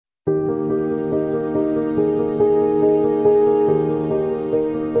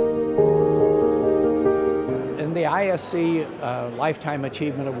ISC Lifetime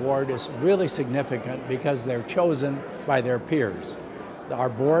Achievement Award is really significant because they're chosen by their peers. Our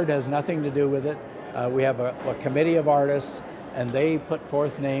board has nothing to do with it. We have a committee of artists, and they put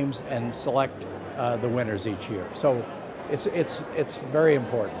forth names and select the winners each year. So it's very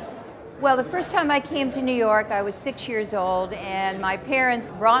important. Well, the first time I came to New York, I was 6 years old, and my parents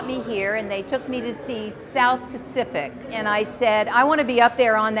brought me here, and they took me to see South Pacific. And I said, I want to be up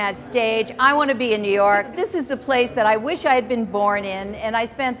there on that stage. I want to be in New York. This is the place that I wish I had been born in, and I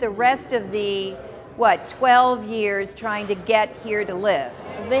spent the rest of the, 12 years trying to get here to live.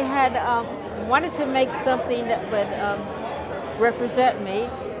 They had wanted to make something that would represent me,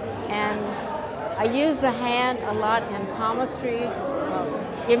 and I use the hand a lot in palmistry,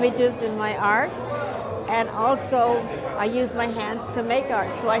 images in my art, and also I use my hands to make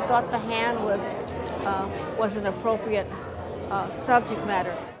art. So I thought the hand was an appropriate subject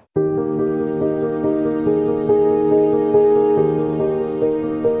matter.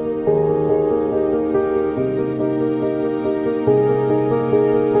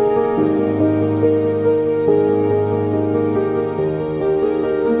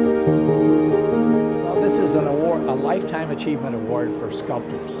 This is an award, a Lifetime Achievement Award for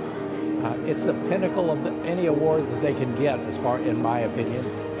sculptors. It's the pinnacle of any award that they can get, as far, in my opinion,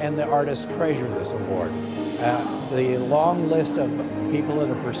 and the artists treasure this award. The long list of people that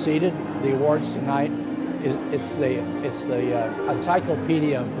have preceded the awards tonight, it's the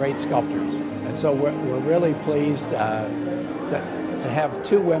encyclopedia of great sculptors. And so we're really pleased to have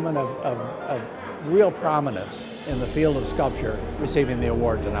two women of real prominence in the field of sculpture receiving the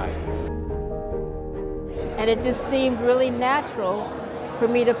award tonight. And it just seemed really natural for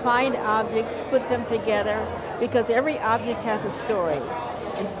me to find objects, put them together, because every object has a story.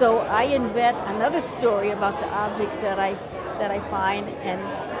 And so I invent another story about the objects that I find and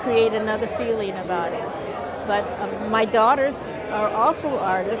create another feeling about it. But my daughters are also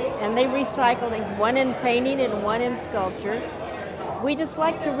artists, and they recycle things, one in painting and one in sculpture. We just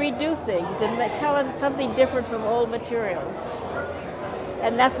like to redo things and tell us something different from old materials.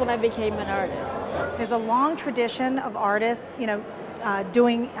 And that's when I became an artist. There's a long tradition of artists,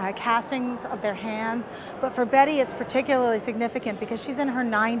 doing castings of their hands, but for Betye it's particularly significant because she's in her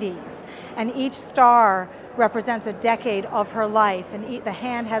 90s, and each star represents a decade of her life, and the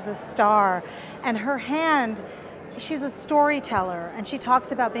hand has a star, and her hand, she's a storyteller, and she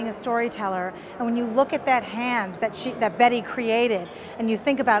talks about being a storyteller. And when you look at that hand that Betye created, and you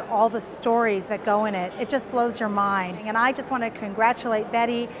think about all the stories that go in it, it just blows your mind. And I just want to congratulate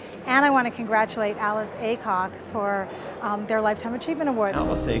Betye, and I want to congratulate Alice Aycock for their Lifetime Achievement Award.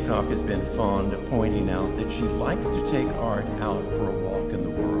 Alice Aycock has been fond of pointing out that she likes to take art out for a walk in the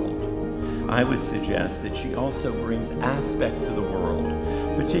world. I would suggest that she also brings aspects of the world,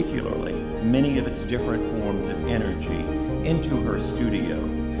 particularly many of its different forms of energy, into her studio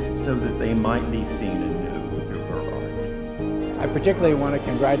so that they might be seen anew through her art. I particularly want to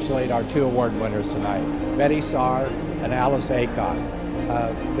congratulate our two award winners tonight, Betye Saar and Alice Aycock.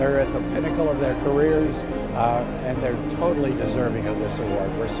 They're at the pinnacle of their careers, and they're totally deserving of this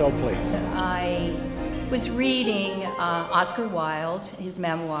award. We're so pleased. I was reading Oscar Wilde, his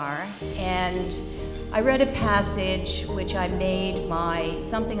memoir, and I read a passage which I made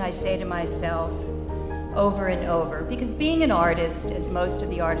something I say to myself over and over, because being an artist, as most of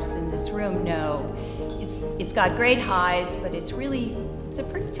the artists in this room know, it's got great highs, but it's a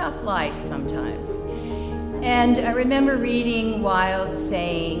pretty tough life sometimes. And I remember reading Wilde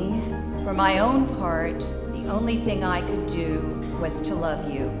saying, for my own part, the only thing I could do was to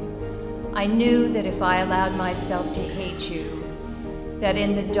love you. I knew that if I allowed myself to hate you, that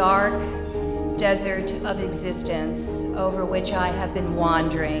in the dark desert of existence over which I have been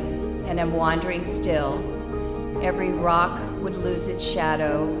wandering and am wandering still, every rock would lose its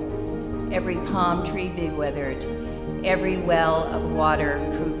shadow, every palm tree be withered, every well of water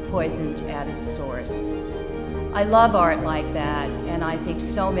prove poisoned at its source. I love art like that, and I think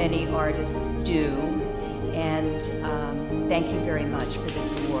so many artists do, and thank you very much for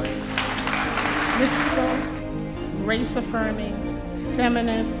this award. Mystical, race-affirming,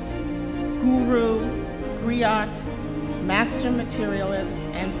 feminist, guru, griot, master materialist,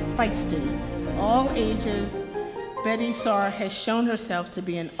 and feisty. All ages, Betye Saar has shown herself to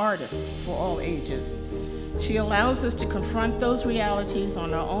be an artist for all ages. She allows us to confront those realities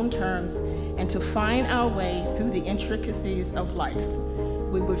on our own terms and to find our way through the intricacies of life.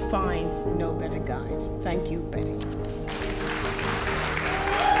 We would find no better guide. Thank you, Betye.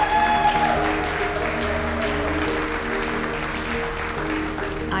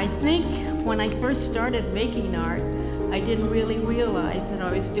 I think when I first started making art, I didn't really realize what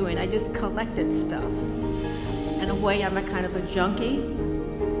I was doing. I just collected stuff. In a way, I'm a kind of a junkie.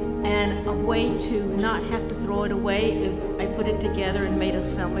 And a way to not have to throw it away is I put it together and made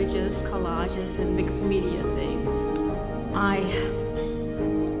assemblages, collages, and mixed media things.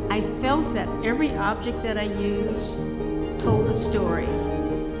 I felt that every object that I used told a story.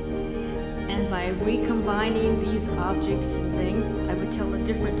 And by recombining these objects and things, I would tell a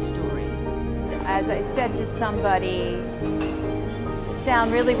different story. As I said to somebody, to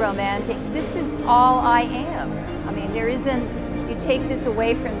sound really romantic, this is all I am. I mean, there isn't, you take this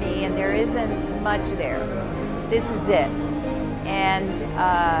away from me and there isn't much there. This is it. And,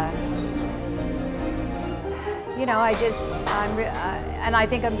 you know, and I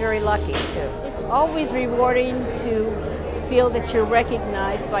think I'm very lucky too. It's always rewarding to feel that you're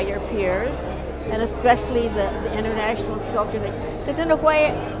recognized by your peers, and especially the international sculpture thing. Because in a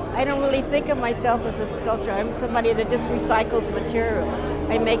way, I don't really think of myself as a sculptor. I'm somebody that just recycles material.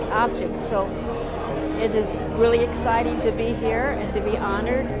 I make objects, so it is really exciting to be here and to be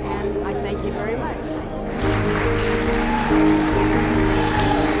honored, and I thank you very much.